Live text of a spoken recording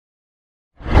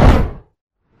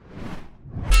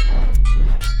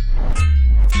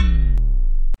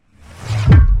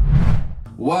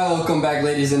Welcome back,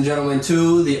 ladies and gentlemen,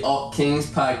 to the Alt Kings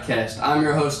podcast. I'm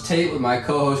your host, Tate, with my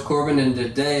co-host, Corbin, and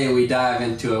today we dive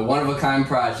into a one-of-a-kind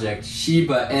project,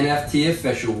 Shiba NFT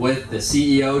Official, with the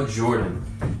CEO, Jordan.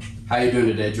 How you doing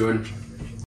today, Jordan?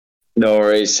 No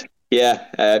worries. Yeah,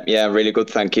 really good,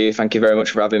 thank you. Thank you very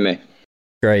much for having me.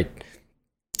 Great.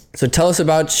 So tell us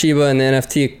about Shiba and the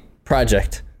NFT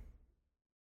project.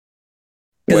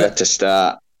 Where to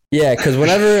start? Yeah, because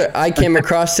whenever I came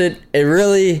across it, it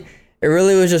really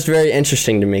was just very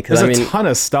interesting to me. There's a ton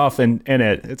of stuff in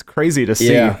it. It's crazy to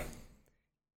see.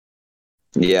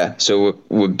 Yeah, so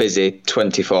we're busy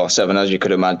 24/7, as you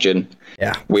could imagine.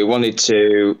 Yeah. We wanted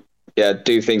to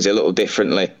do things a little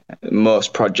differently.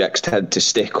 Most projects tend to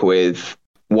stick with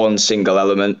one single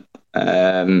element,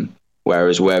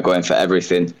 whereas we're going for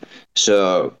everything.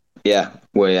 So,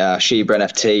 we are Shiba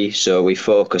NFT, so we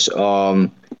focus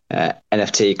on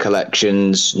NFT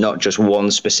collections, not just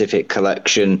one specific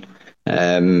collection,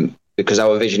 because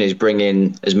our vision is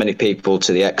bringing as many people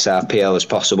to the XRPL as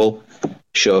possible,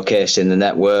 showcasing the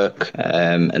network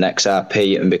and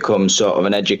XRP, and become sort of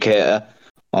an educator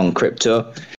on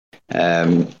crypto.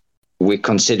 We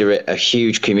consider it a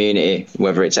huge community,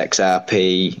 whether it's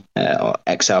XRP or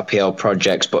XRPL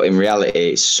projects, but in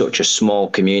reality, it's such a small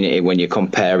community when you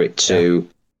compare it to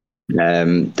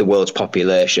the world's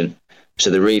population. So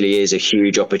there really is a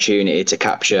huge opportunity to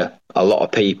capture a lot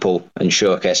of people and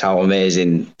showcase how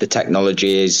amazing the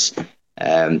technology is,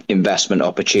 investment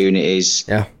opportunities.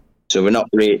 Yeah. So we're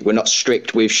not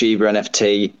strict with Shiba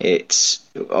NFT. It's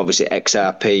obviously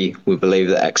XRP. We believe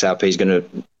that XRP is going to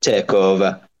take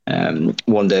over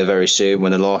one day very soon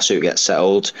when the lawsuit gets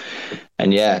settled.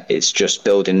 And it's just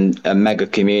building a mega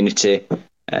community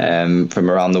from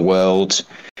around the world.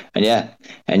 And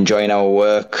enjoying our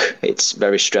work. It's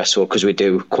very stressful because we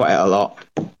do quite a lot.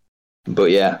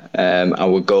 But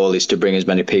our goal is to bring as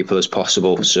many people as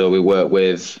possible. So we work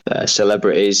with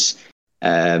celebrities,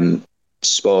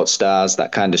 sports stars,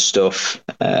 that kind of stuff,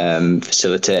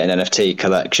 facilitating NFT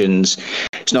collections.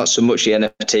 It's not so much the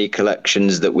NFT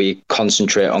collections that we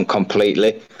concentrate on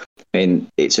completely. I mean,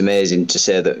 it's amazing to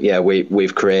say that,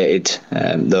 we've created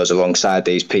those alongside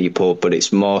these people, but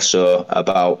it's more so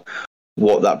about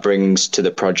what that brings to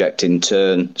the project in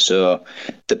turn. So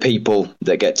the people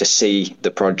that get to see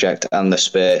the project and the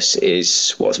space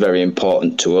is what's very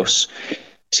important to us.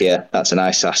 So that's a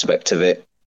nice aspect of it.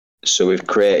 So we've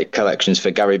created collections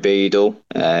for Gary Beadle.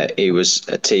 He was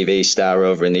a TV star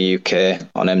over in the UK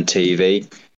on MTV.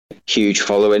 Huge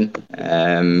following.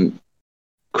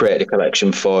 Created a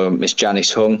collection for Miss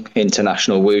Janice Hung,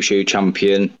 international wushu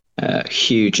champion.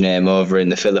 Huge name over in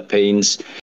the Philippines.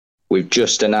 We've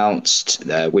just announced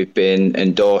we've been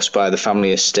endorsed by the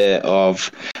family estate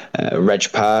of Reg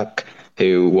Park,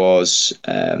 who was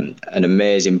an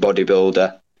amazing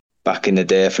bodybuilder back in the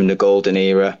day from the golden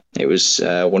era. It was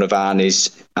one of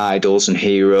Arnie's idols and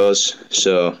heroes.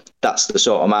 So that's the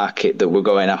sort of market that we're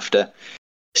going after.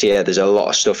 So there's a lot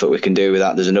of stuff that we can do with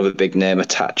that. There's another big name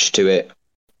attached to it.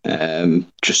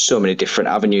 Just so many different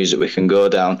avenues that we can go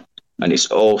down. And it's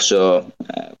also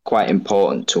quite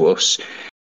important to us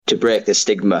to break the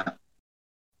stigma.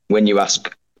 When you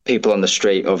ask people on the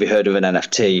street, have you heard of an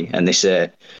NFT? And they say,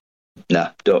 no,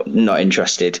 not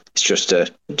interested. It's just a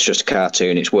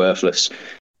cartoon. It's worthless.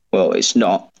 Well, it's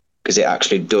not, because it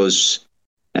actually does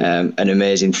an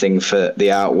amazing thing for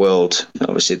the art world.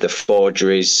 Obviously, the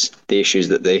forgeries, the issues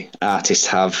that the artists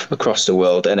have across the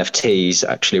world, NFTs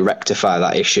actually rectify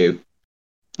that issue.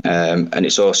 And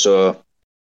it's also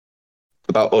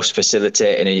about us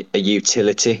facilitating a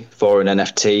utility for an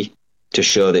NFT to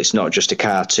show that it's not just a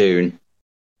cartoon.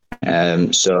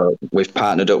 So we've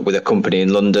partnered up with a company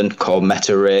in London called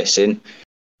Meta Racing.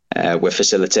 We're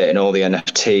facilitating all the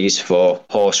NFTs for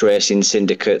horse racing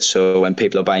syndicates. So when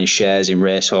people are buying shares in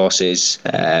race horses,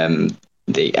 the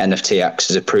NFT acts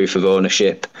as a proof of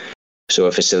ownership. So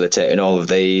we're facilitating all of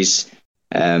these.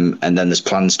 And then there's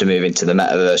plans to move into the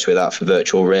metaverse with that for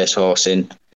virtual race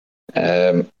horsing.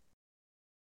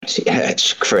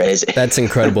 It's crazy. That's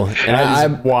incredible.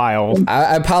 And wild.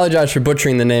 I apologize for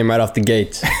butchering the name right off the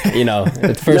gate.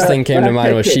 The first thing came to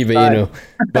mind was Shiba Inu.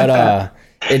 But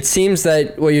it seems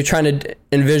that what you're trying to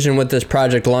envision with this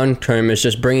project long term is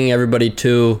just bringing everybody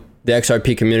to the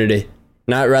XRP community,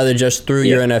 not rather just through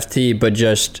your NFT, but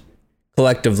just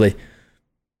collectively.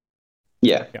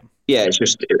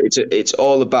 It's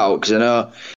all about, because I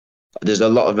know there's a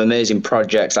lot of amazing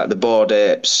projects like the Bored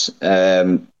Apes,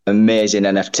 amazing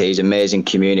NFTs, amazing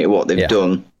community, what they've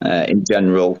done in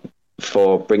general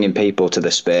for bringing people to the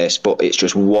space, but it's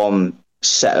just one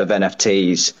set of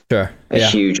NFTs, a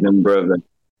huge number of them.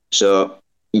 So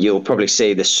you'll probably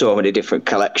see there's so many different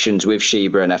collections with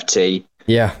Shiba NFT.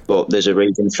 Yeah. But there's a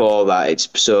reason for that. It's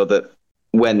so that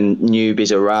when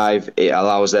newbies arrive, it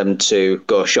allows them to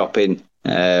go shopping,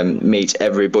 meet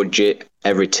every budget,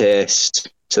 every taste.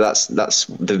 So that's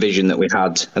the vision that we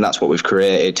had, and that's what we've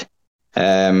created.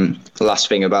 Last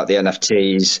thing about the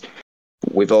NFTs,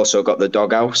 we've also got the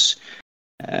Doghouse,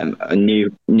 a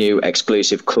new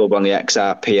exclusive club on the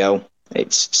XRPL.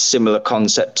 It's similar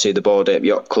concept to the Bored Ape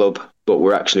Yacht Club, but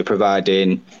we're actually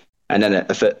providing another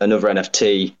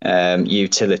NFT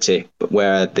utility, but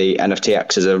where the NFT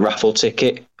acts as a raffle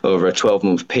ticket over a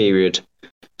 12-month period.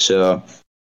 So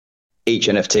each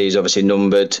NFT is obviously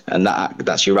numbered, and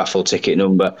that's your raffle ticket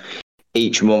number.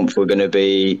 Each month we're going to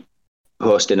be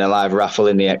hosting a live raffle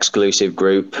in the exclusive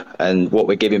group, and what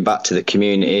we're giving back to the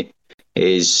community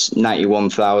is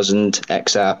 91,000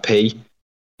 XRP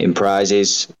in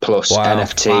prizes, plus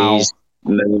NFTs,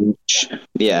 merch.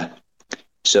 Yeah.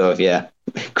 So yeah,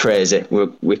 crazy.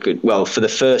 We could, well, for the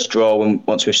first draw,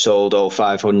 once we've sold all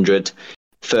 500,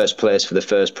 first place for the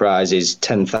first prize is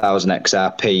 10,000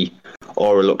 XRP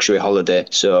or a luxury holiday.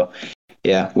 So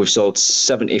yeah, we've sold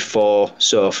 74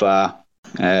 so far.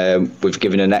 We've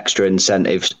given an extra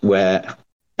incentive where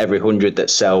every 100 that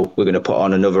sell, we're going to put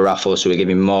on another raffle. So we're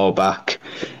giving more back,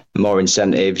 more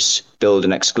incentives, build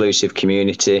an exclusive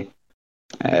community.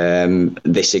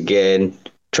 This again,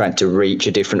 trying to reach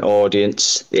a different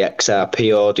audience, the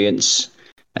XRP audience,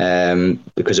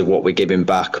 because of what we're giving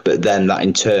back. But then that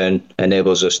in turn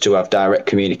enables us to have direct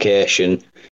communication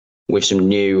with some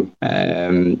new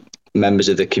members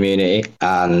of the community,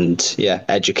 and yeah,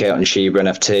 educate on Shiba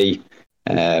NFT,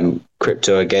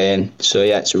 crypto again. So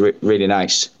yeah, it's really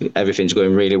nice. Everything's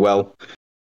going really well.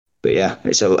 But yeah,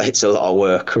 it's a lot of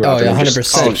work. Oh yeah,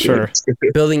 100%. Sure.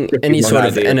 Building any sort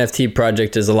of NFT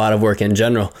project is a lot of work in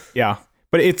general. Yeah,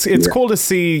 but it's cool to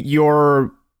see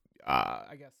your,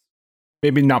 I guess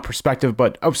maybe not perspective,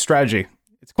 but strategy.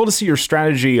 It's cool to see your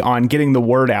strategy on getting the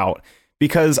word out,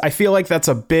 because I feel like that's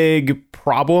a big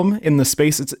problem in the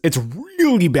space. It's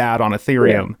really bad on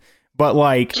Ethereum, but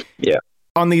like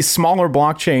on these smaller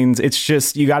blockchains, it's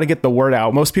just, you got to get the word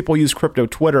out. Most people use crypto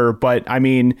Twitter, but I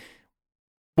mean,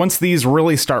 once these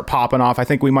really start popping off, I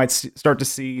think we might start to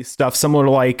see stuff similar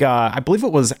to like, I believe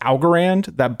it was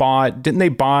Algorand that didn't they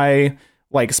buy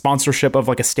like sponsorship of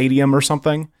like a stadium or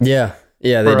something? Yeah,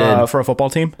 they did. For a football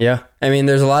team. Yeah. I mean,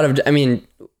 there's a lot of,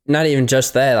 not even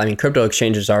just that. I mean, crypto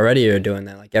exchanges already are doing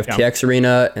that, like FTX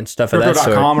Arena and stuff of that sort.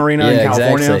 Crypto.com Arena in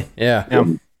California. Exactly. Yeah.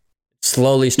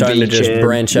 Slowly starting to just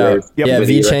branch out. With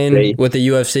VeChain with the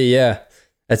UFC. Yeah.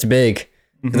 That's big.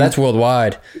 Mm-hmm. That's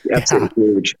worldwide. That's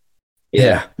huge.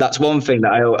 Yeah. That's one thing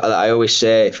that I always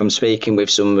say if I'm speaking with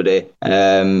somebody,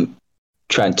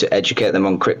 trying to educate them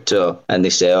on crypto, and they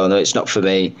say, oh no, it's not for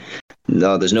me.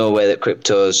 No, there's no way that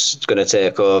crypto's going to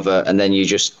take over. And then you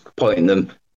just point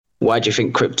them, why do you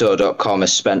think crypto.com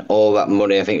has spent all that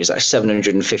money? I think it was like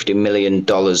 $750 million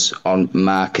on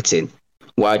marketing.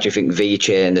 Why do you think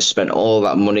VeChain has spent all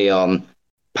that money on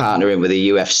partnering with the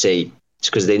UFC? It's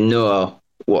because they know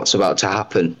what's about to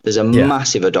happen. There's a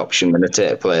massive adoption going to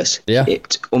take place. Yeah.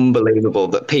 It's unbelievable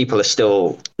that people are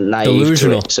still naive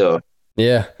delusional to it. So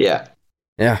yeah.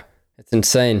 It's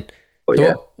insane.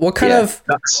 So what kind of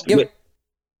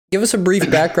give us a brief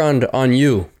background on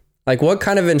you. Like, what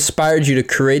kind of inspired you to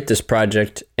create this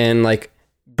project and like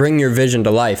bring your vision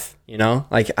to life? You know,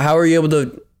 like how are you able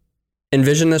to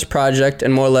envision this project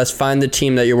and more or less find the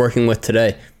team that you're working with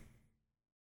today?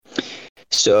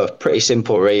 So pretty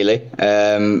simple, really.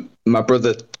 My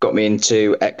brother got me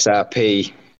into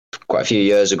XRP quite a few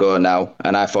years ago now,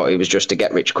 and I thought it was just a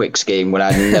get-rich-quick scheme when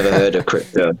I'd never heard of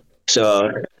crypto. So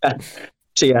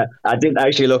yeah, I didn't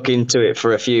actually look into it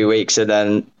for a few weeks, and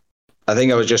then I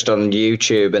think I was just on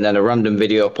YouTube, and then a random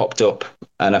video popped up,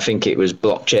 and I think it was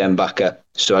Blockchain Backer.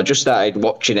 So I just started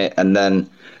watching it, and then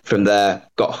from there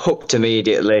got hooked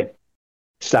immediately.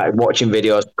 Started watching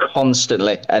videos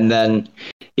constantly, and then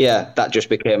that just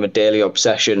became a daily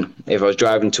obsession. If I was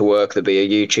driving to work, there'd be a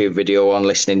YouTube video on,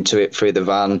 listening to it through the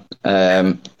van.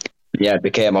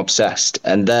 Became obsessed,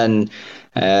 and then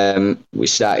we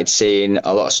started seeing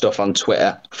a lot of stuff on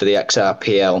Twitter for the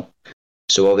XRPL.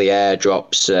 So all the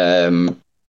airdrops,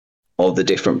 all the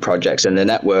different projects and the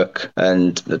network,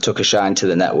 and that took a shine to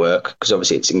the network because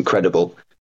obviously it's incredible.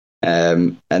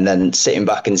 And then sitting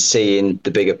back and seeing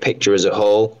the bigger picture as a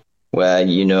whole, where,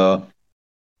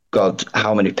 God,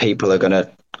 how many people are going to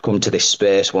come to this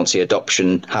space once the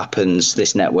adoption happens?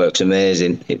 This network's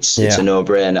amazing. It's a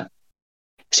no-brainer.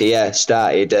 So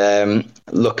started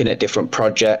looking at different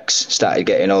projects, started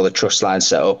getting all the trust lines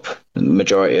set up. The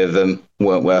majority of them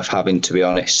weren't worth having, to be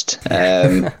honest.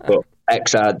 But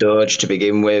XR Doge to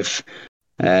begin with.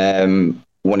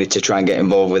 Wanted to try and get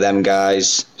involved with them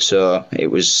guys. So it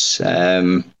was,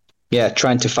 trying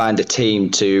to find a team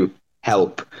to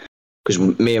help, because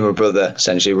me and my brother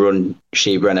essentially run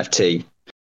SHIBANFT.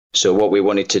 So what we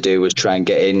wanted to do was try and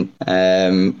get in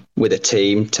with a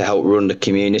team to help run the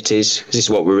communities, because this is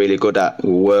what we're really good at.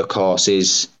 We're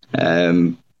workhorses,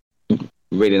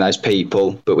 really nice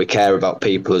people, but we care about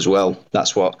people as well.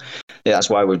 That's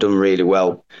why we've done really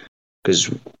well,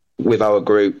 because with our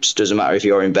groups, doesn't matter if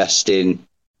you're investing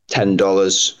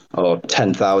 $10 or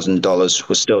 $10,000,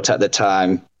 we'll still take the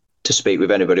time to speak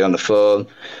with anybody on the phone,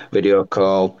 video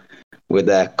call. We're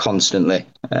there constantly.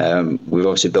 We've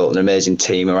obviously built an amazing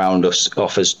team around us,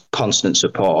 offers constant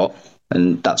support,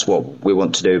 and that's what we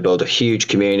want to do, build a huge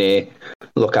community,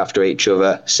 look after each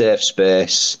other, safe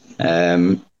space.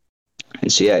 And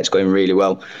so, it's going really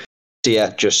well. So,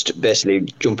 just basically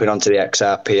jumping onto the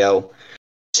XRPL,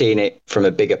 seeing it from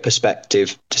a bigger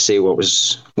perspective to see what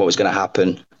was going to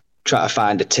happen, try to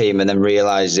find a team, and then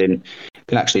realising we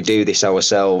can actually do this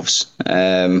ourselves.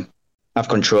 Have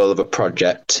control of a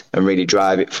project and really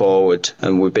drive it forward.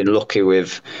 And we've been lucky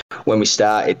with, when we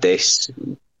started this,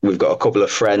 we've got a couple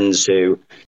of friends who've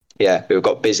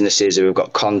got businesses, who've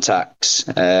got contacts.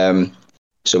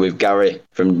 So with Gary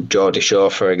from Geordie Shore,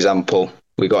 for example,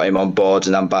 we got him on board as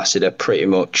an ambassador pretty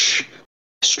much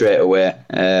straight away.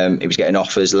 He was getting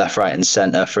offers left, right and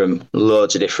centre from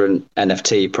loads of different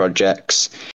NFT projects.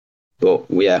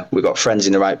 But we got friends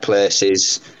in the right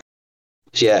places.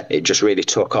 So it just really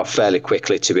took off fairly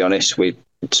quickly, to be honest. We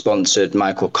sponsored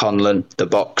Michael Conlon, the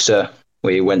boxer.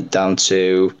 We went down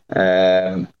to,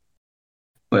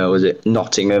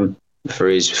 Nottingham for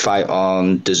his fight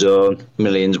on DAZN.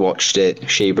 Millions watched it.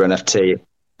 SHIBANFT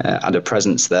had a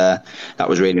presence there. That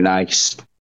was really nice.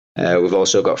 We've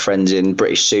also got friends in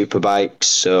British Superbikes.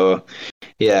 So,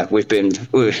 we've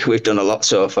done a lot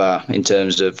so far in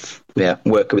terms of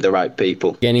working with the right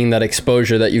people. Gaining that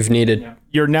exposure that you've needed. Yeah.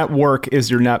 Your network is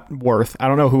your net worth. I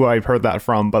don't know who I've heard that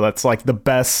from, but that's like the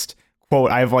best quote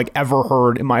I've ever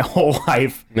heard in my whole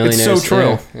life. It's so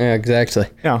true. Yeah, exactly.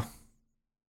 Yeah.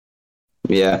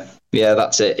 Yeah,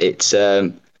 that's it. It's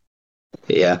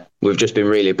we've just been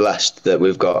really blessed that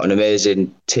we've got an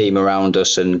amazing team around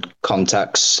us and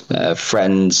contacts,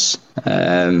 friends,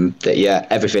 that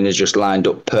everything has just lined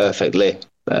up perfectly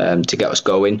to get us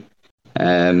going.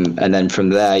 And then from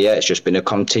there, it's just been a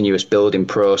continuous building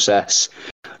process,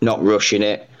 not rushing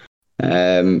it.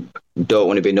 Don't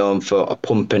want to be known for a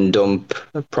pump and dump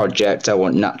project. I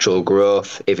want natural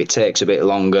growth. If it takes a bit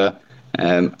longer,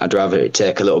 I'd rather it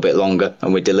take a little bit longer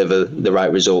and we deliver the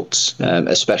right results,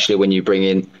 especially when you bring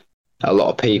in a lot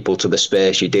of people to the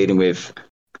space. You're dealing with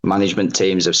management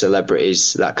teams of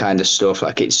celebrities, that kind of stuff.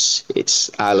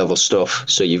 It's high level stuff.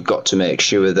 So you've got to make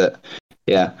sure that,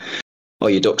 all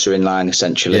your ducks are in line,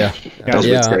 essentially. Yeah. As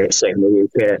we say in the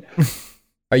UK.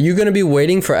 Are you going to be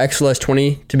waiting for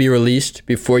XLS20 to be released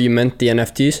before you mint the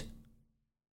NFTs?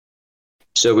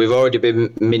 So we've already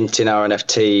been minting our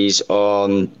NFTs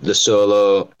on the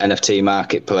solo NFT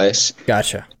marketplace.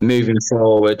 Gotcha. Moving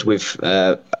forward, we've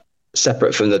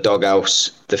separate from the doghouse,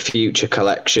 the future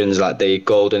collections like the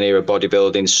golden era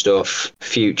bodybuilding stuff,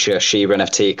 future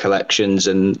SHIBANFT collections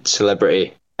and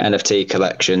celebrity NFT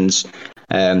collections.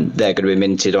 They're going to be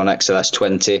minted on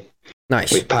XLS20.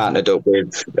 Nice. We've partnered up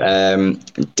with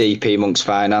DP Monks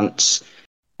Finance,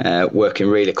 working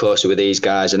really closely with these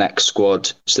guys and X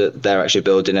Squad, so that they're actually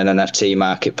building an NFT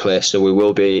marketplace. So we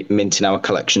will be minting our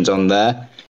collections on there,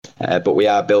 but we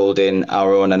are building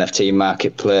our own NFT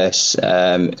marketplace.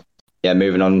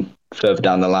 Moving on further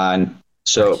down the line.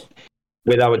 So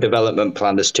with our development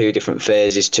plan, there's two different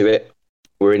phases to it.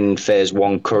 We're in phase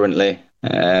one currently.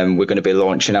 We're going to be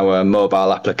launching our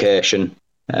mobile application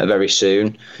very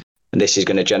soon. And this is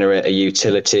going to generate a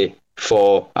utility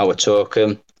for our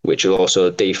token, which will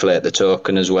also deflate the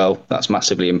token as well. That's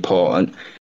massively important.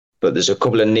 But there's a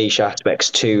couple of niche aspects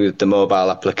to the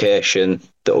mobile application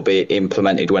that will be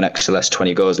implemented when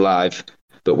XLS20 goes live.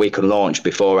 But we can launch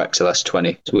before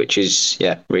XLS20, which is,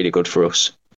 really good for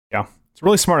us. Yeah, it's a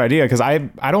really smart idea, because I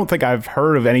don't think I've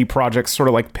heard of any projects sort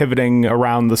of pivoting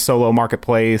around the solo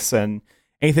marketplace and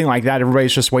anything like that.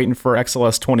 Everybody's just waiting for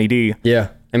XLS20D. Yeah.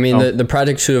 I mean, the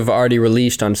projects who have already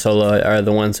released on solo are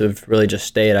the ones who have really just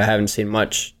stayed. I haven't seen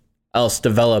much else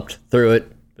developed through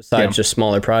it besides just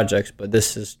smaller projects, but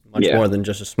this is much more than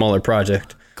just a smaller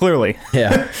project. Clearly.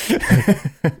 Yeah.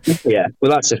 Well,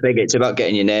 that's the thing. It's about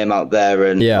getting your name out there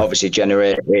and obviously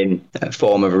generating a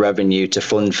form of revenue to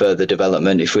fund further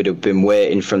development. If we'd have been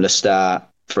waiting from the start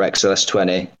for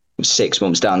XLS20, 6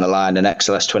 months down the line, and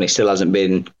XLS20 still hasn't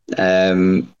been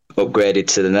upgraded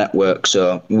to the network,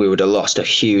 so we would have lost a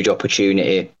huge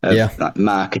opportunity of like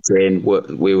marketing.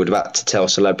 We would have had to tell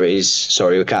celebrities,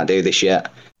 sorry, we can't do this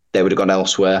yet. They would have gone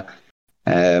elsewhere.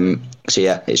 So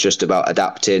yeah, it's just about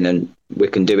adapting, and we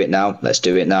can do it now. Let's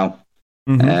do it now.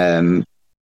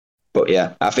 But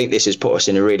yeah, I think this has put us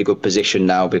in a really good position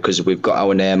now because we've got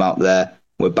our name out there.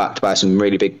 We're backed by some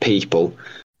really big people.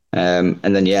 And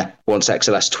then, yeah, once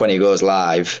XLS 20 goes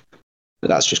live,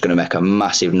 that's just going to make a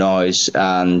massive noise.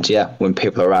 And yeah, when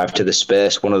people arrive to the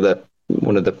space, one of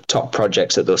the top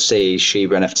projects that they'll see is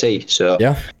SHIBANFT. So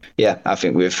yeah, I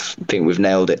think we've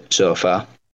nailed it so far.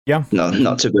 Yeah. No,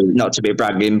 not to be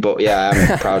bragging, but yeah,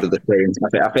 I'm proud of the team.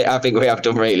 I think we have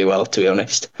done really well, to be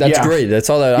honest. That's great.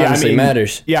 That's all that honestly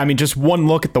matters. Yeah, I mean, just one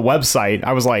look at the website,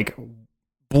 I was like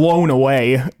blown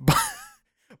away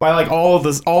by like all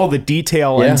the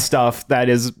detail and stuff that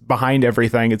is behind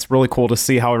everything. It's really cool to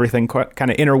see how everything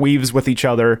kind of interweaves with each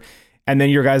other. And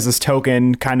then your guys'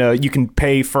 token you can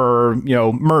pay for,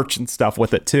 merch and stuff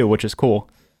with it too, which is cool.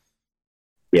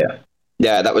 Yeah.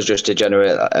 Yeah, that was just to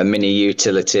generate a mini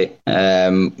utility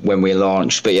when we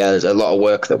launched. But yeah, there's a lot of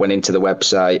work that went into the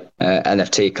website.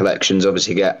 NFT collections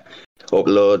obviously get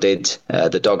uploaded.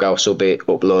 The doghouse will be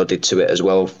uploaded to it as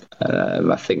well.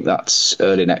 I think that's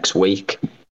early next week.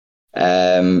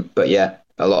 But yeah,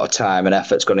 a lot of time and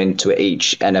effort's gone into it.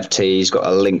 Each NFT's got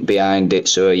a link behind it,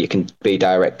 so you can be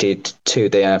directed to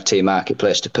the NFT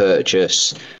marketplace to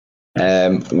purchase.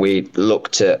 We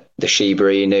looked at the Shiba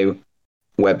Inu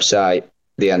website,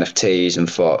 the NFTs, and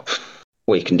thought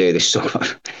we can do this so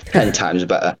 10 times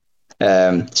better.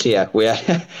 So yeah,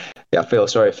 I feel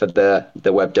sorry for the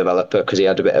web developer because he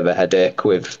had a bit of a headache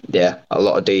with a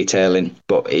lot of detailing,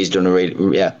 but he's done a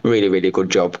really good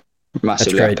job.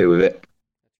 Massively happy with it.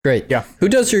 Great. Yeah. Who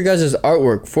does your guys'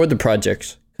 artwork for the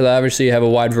projects? Because obviously you have a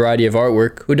wide variety of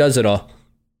artwork. Who does it all?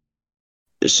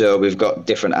 So we've got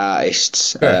different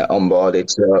artists onboarded.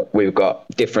 So we've got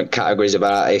different categories of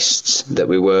artists that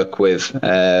we work with.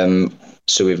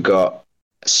 So we've got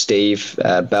Steve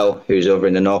Bell, who's over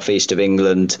in the northeast of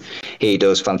England. He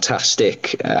does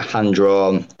fantastic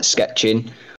hand-drawn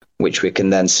sketching, which we can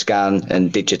then scan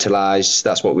and digitalize.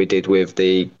 That's what we did with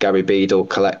the Gary Beadle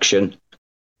collection.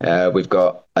 We've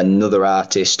got another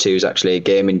artist who's actually a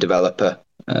gaming developer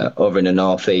over in the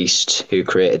northeast who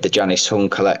created the Janice Hung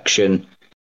collection.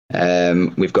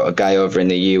 We've got a guy over in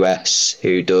the US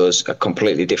who does a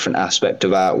completely different aspect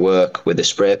of artwork with the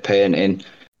spray painting.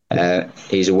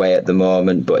 He's away at the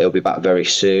moment, but he'll be back very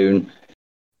soon.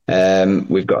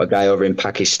 We've got a guy over in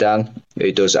Pakistan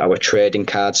who does our trading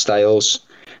card styles.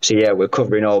 So yeah, we're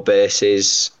covering all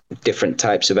bases, different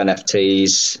types of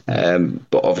NFTs.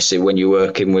 But obviously when you're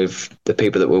working with the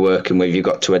people that we're working with, you've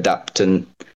got to adapt, and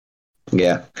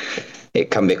yeah,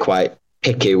 it can be quite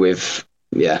picky with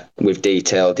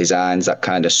detailed designs, that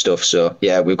kind of stuff. So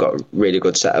yeah, we've got a really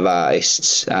good set of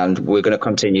artists, and we're going to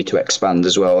continue to expand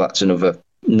as well. That's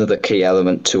another key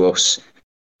element to us.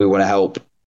 We want to help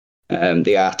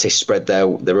the artists spread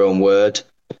their own word.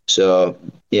 So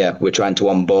yeah, we're trying to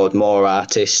onboard more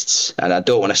artists, and I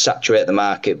don't want to saturate the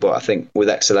market, but I think with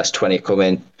XLS 20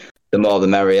 coming, the more the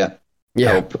merrier.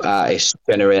 Help artists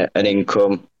generate an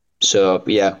income. So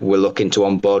yeah, we're looking to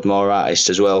onboard more artists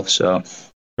as well. So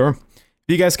sure. Have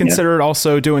you guys considered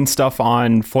also doing stuff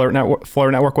on Flare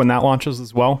Network when that launches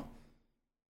as well?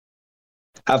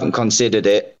 Haven't considered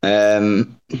it.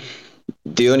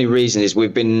 The only reason is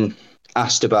we've been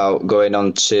asked about going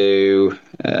on to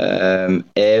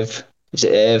AVE. Is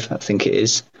it AVE? I think it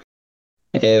is.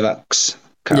 AVAX.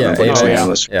 Can't remember what it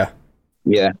was.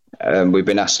 Yeah. We've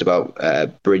been asked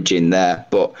about bridging there,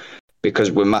 but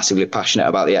because we're massively passionate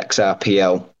about the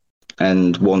XRPL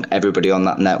and want everybody on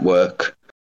that network,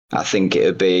 I think it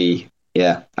would be,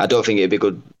 I don't think it'd be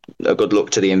a good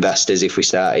look to the investors if we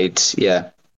started,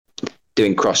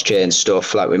 doing cross-chain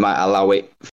stuff. Like, we might allow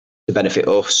it to benefit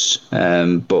us,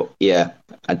 but yeah,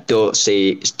 I don't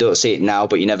see it now.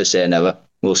 But you never say never.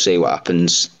 We'll see what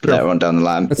happens later on down the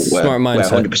line. That's a smart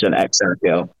mindset. We're 100%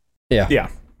 XRPL. Yeah.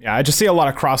 I just see a lot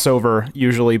of crossover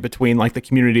usually between like the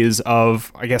communities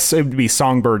of, I guess it would be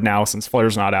Songbird now since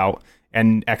Flare's not out,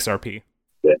 and XRP.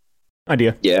 Yeah.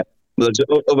 Idea. Yeah. Well,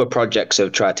 there's other projects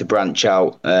have tried to branch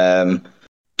out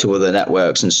to other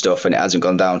networks and stuff, and it hasn't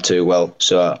gone down too well.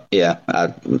 So yeah,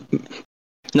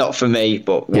 not for me,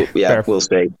 but we'll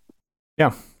see.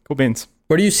 Yeah, cool beans.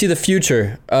 Where do you see the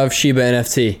future of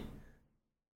SHIBANFT?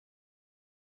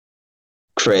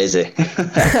 Crazy.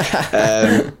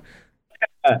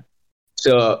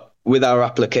 So with our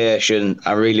application,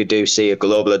 I really do see a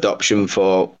global adoption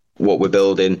for what we're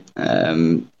building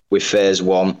with phase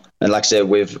one. And like I said,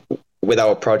 with with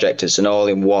our project, it's an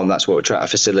all-in-one. That's what we're trying to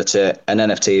facilitate: an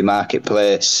NFT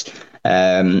marketplace,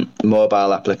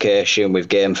 mobile application with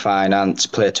game finance,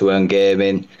 play-to-earn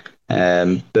gaming,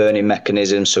 burning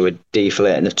mechanisms, so we're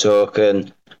deflating the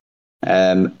token,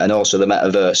 and also the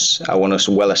metaverse. I want us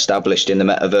well established in the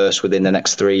metaverse within the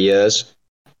next 3 years.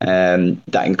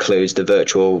 That includes the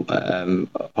virtual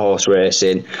horse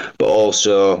racing, but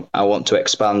also I want to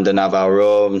expand and have our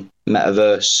own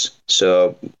metaverse.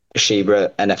 So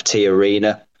Shiba NFT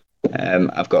arena.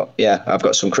 I've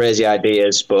got some crazy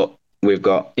ideas, but we've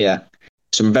got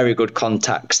some very good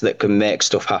contacts that can make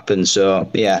stuff happen.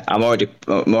 So I'm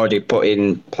already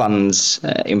putting plans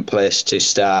in place to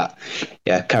start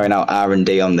carrying out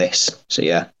R&D on this. So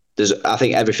I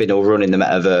think everything will run in the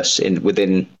metaverse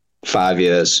within 5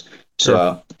 years.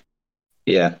 So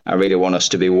I really want us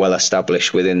to be well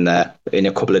established within there in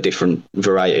a couple of different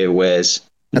variety of ways.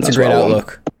 That's a great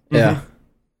outlook. Yeah.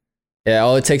 Yeah,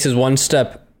 all it takes is one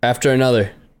step after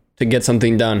another to get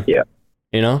something done. Yeah.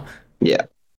 You know? Yeah.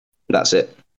 That's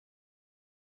it.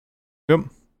 Yep.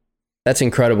 That's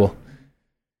incredible.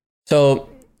 So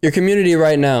your community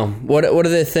right now, what do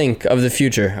they think of the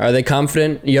future? Are they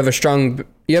confident? You have a strong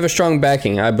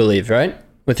backing, I believe, right?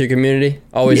 With your community,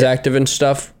 always active and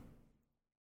stuff.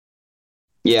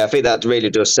 Yeah, I think that really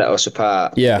does set us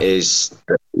apart. We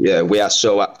are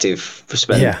so active. We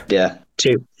spend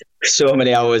so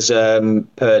many hours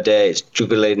per day. It's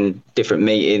juggling different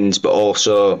meetings, but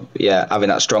also having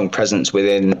that strong presence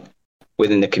within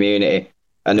the community.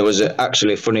 And there was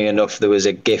actually, funny enough, there was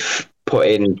a GIF put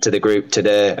into the group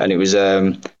today, and it was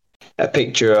a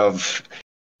picture of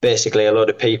basically a lot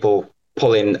of people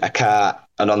pulling a cart,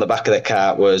 and on the back of the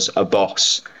cart was a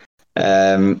boss.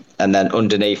 And then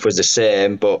underneath was the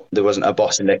same, but there wasn't a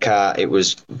boss in the cart. It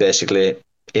was basically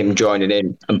him joining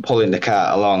in and pulling the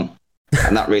cart along.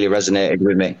 And that really resonated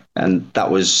with me. And that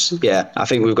was, I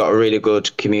think we've got a really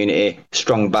good community,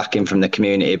 strong backing from the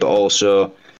community, but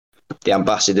also the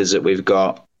ambassadors that we've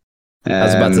got. I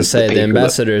was about to say, the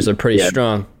ambassadors are pretty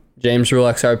strong. James Rule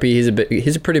XRP,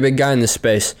 he's a pretty big guy in this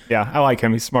space. Yeah, I like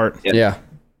him. He's smart. Yeah.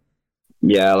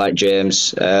 Yeah, I like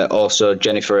James. Also,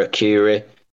 Jennifer Curie,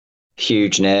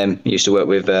 huge name. Used to work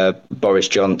with Boris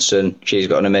Johnson. She's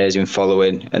got an amazing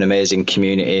following, an amazing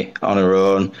community on her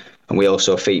own. And we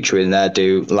also feature in there,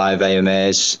 do live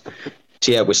AMAs.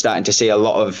 So we're starting to see a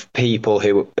lot of people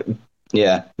who,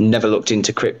 never looked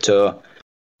into crypto,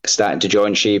 starting to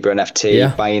join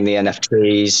SHIBANFT, buying the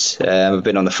NFTs. I've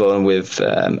been on the phone with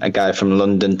a guy from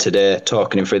London today,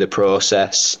 talking him through the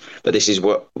process. But this is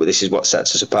what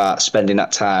sets us apart: spending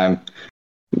that time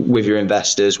with your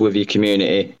investors, with your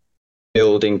community,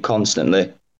 building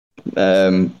constantly.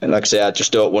 Like I say, I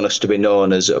just don't want us to be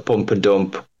known as a pump and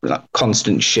dump, like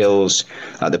constant shills.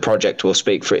 The project will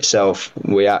speak for itself.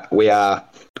 We are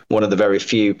one of the very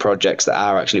few projects that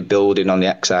are actually building on the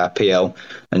XRPL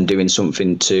and doing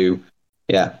something to,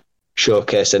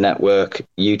 showcase a network,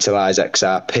 utilize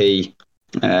XRP,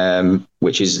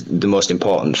 which is the most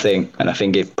important thing. And I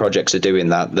think if projects are doing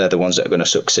that, they're the ones that are going to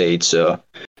succeed. So,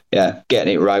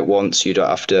 getting it right once, you don't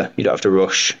have to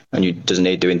rush, and you doesn't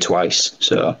need doing twice.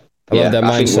 So, I love that mindset.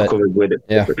 I think we're covered with it.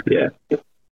 Yeah. Do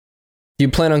you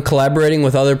plan on collaborating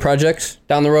with other projects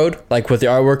down the road, like with the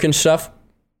artwork and stuff?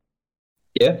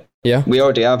 Yeah. We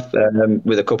already have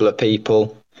with a couple of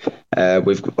people.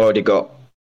 We've already got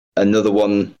another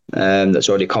one that's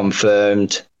already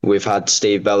confirmed. We've had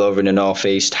Steve Bell over in the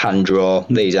Northeast hand draw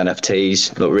these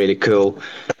NFTs. Look really cool.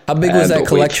 How big was that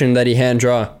collection that he hand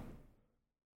draw?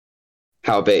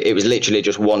 How big? It was literally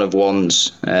just one of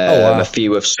ones. Wow. A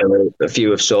few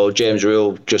have sold. James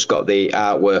Rule just got the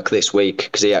artwork this week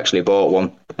because he actually bought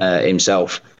one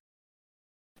himself.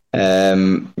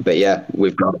 But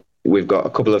we've got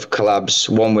a couple of collabs.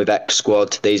 One with X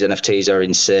Squad. These NFTs are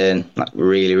insane, like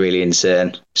really, really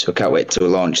insane. So I can't wait to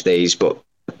launch these. But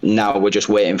now we're just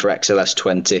waiting for XLS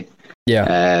 20.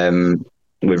 Yeah.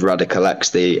 With Radical X,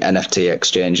 the NFT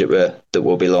exchange that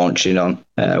we'll be launching on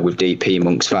with DP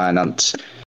Monks Finance.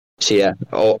 So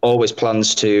always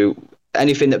plans to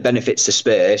anything that benefits the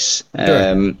space.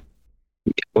 100%.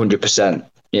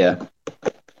 Yeah.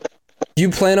 Do you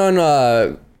plan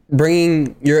on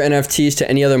bringing your NFTs to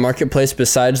any other marketplace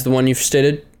besides the one you've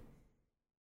stated?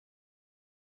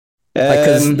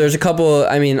 Because there's a couple.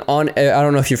 I mean, I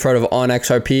don't know if you've heard of On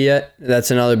XRP yet.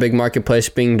 That's another big marketplace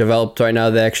being developed right now.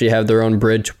 They actually have their own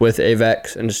bridge with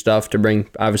AVAX and stuff to bring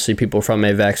obviously people from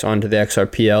AVAX onto the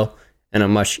XRPL in a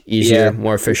much easier,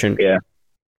 more efficient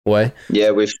way.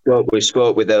 Yeah, we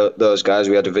spoke with those guys.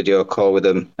 We had a video call with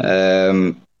them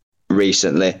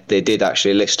recently. They did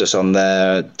actually list us on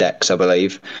their decks, I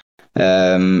believe.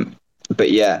 But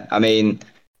I mean,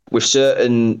 with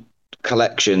certain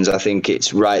collections, I think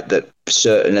it's right that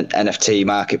certain NFT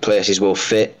marketplaces will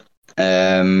fit.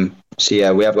 So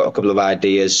yeah, we have got a couple of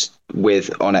ideas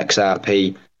on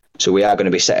XRP. So we are going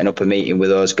to be setting up a meeting with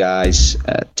those guys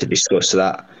to discuss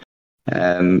that.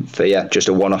 For just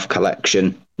a one-off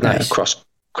collection, nice.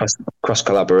 cross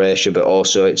collaboration, but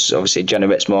also it's obviously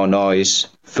generates more noise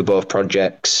for both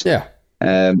projects. Yeah.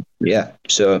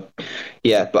 So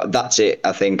but that's it.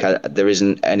 I think there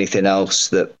isn't anything else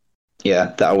that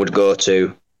I would go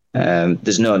to.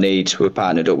 There's no need. We're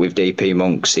partnered up with DP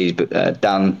Monks.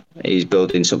 Dan. He's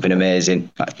building something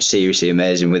amazing, like seriously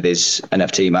amazing with his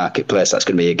NFT marketplace. That's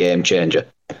going to be a game changer.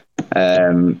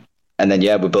 And then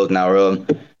we're building our own.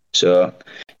 So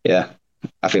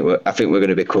I think we're going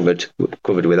to be covered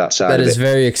with that side. That is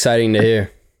very exciting to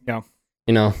hear. Yeah.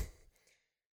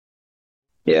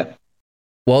 Yeah.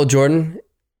 Well, Jordan,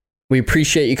 we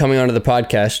appreciate you coming onto the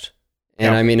podcast.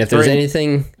 And I mean, if there's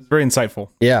anything... It's very insightful.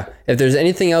 Yeah. If there's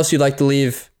anything else you'd like to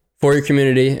leave for your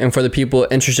community and for the people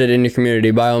interested in your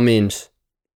community, by all means.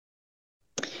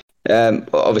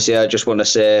 Obviously, I just want to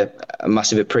say a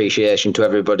massive appreciation to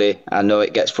everybody. I know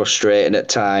it gets frustrating at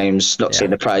times, not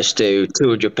seeing the price do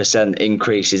 200%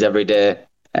 increases every day.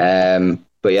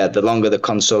 But the longer the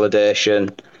consolidation,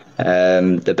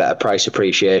 the better price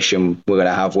appreciation we're going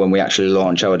to have when we actually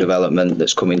launch our development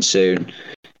that's coming soon.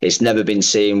 It's never been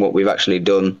seen what we've actually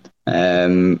done,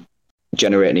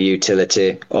 generating a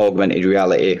utility, augmented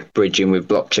reality, bridging with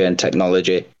blockchain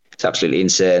technology. It's absolutely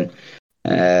insane.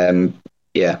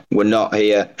 We're not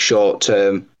here short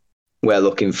term. We're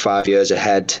looking 5 years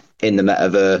ahead in the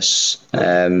metaverse,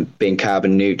 being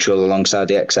carbon neutral alongside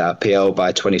the XRPL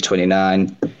by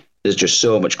 2029. There's just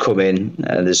so much coming.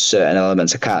 There's certain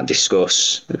elements I can't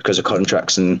discuss because of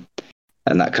contracts and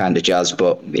that kind of jazz.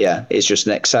 But it's just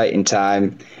an exciting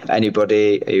time.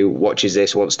 Anybody who watches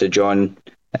this wants to join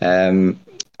a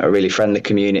really friendly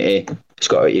community. It's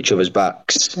got each other's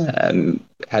backs.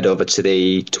 Head over to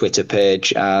the Twitter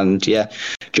page and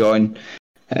join.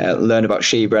 Learn about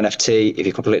Shiba NFT. If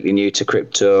you're completely new to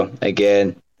crypto,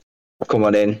 again, come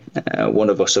on in. One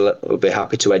of us will be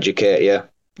happy to educate you.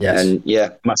 Yes. And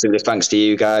massively thanks to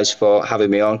you guys for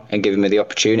having me on and giving me the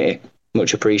opportunity.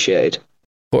 Much appreciated.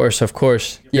 Of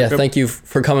course. Yeah, thank you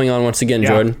for coming on once again,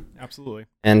 Jordan. Absolutely.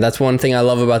 And that's one thing I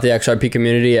love about the XRP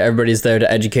community. Everybody's there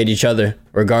to educate each other,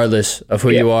 regardless of who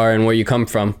you are and where you come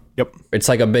from. Yep. It's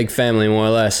like a big family, more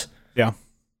or less. Yeah.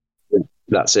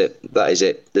 That's it. That is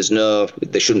it. There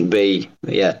shouldn't be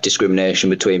discrimination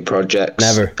between projects.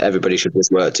 Never. Everybody should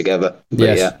just work together.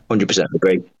 But 100%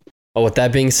 agree. Well, with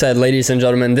that being said, ladies and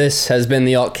gentlemen, this has been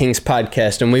the Alt Kings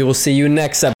podcast, and we will see you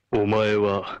next episode.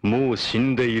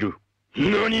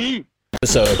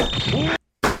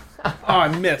 Oh, I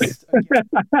missed.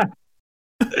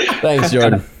 Thanks,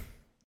 Jordan.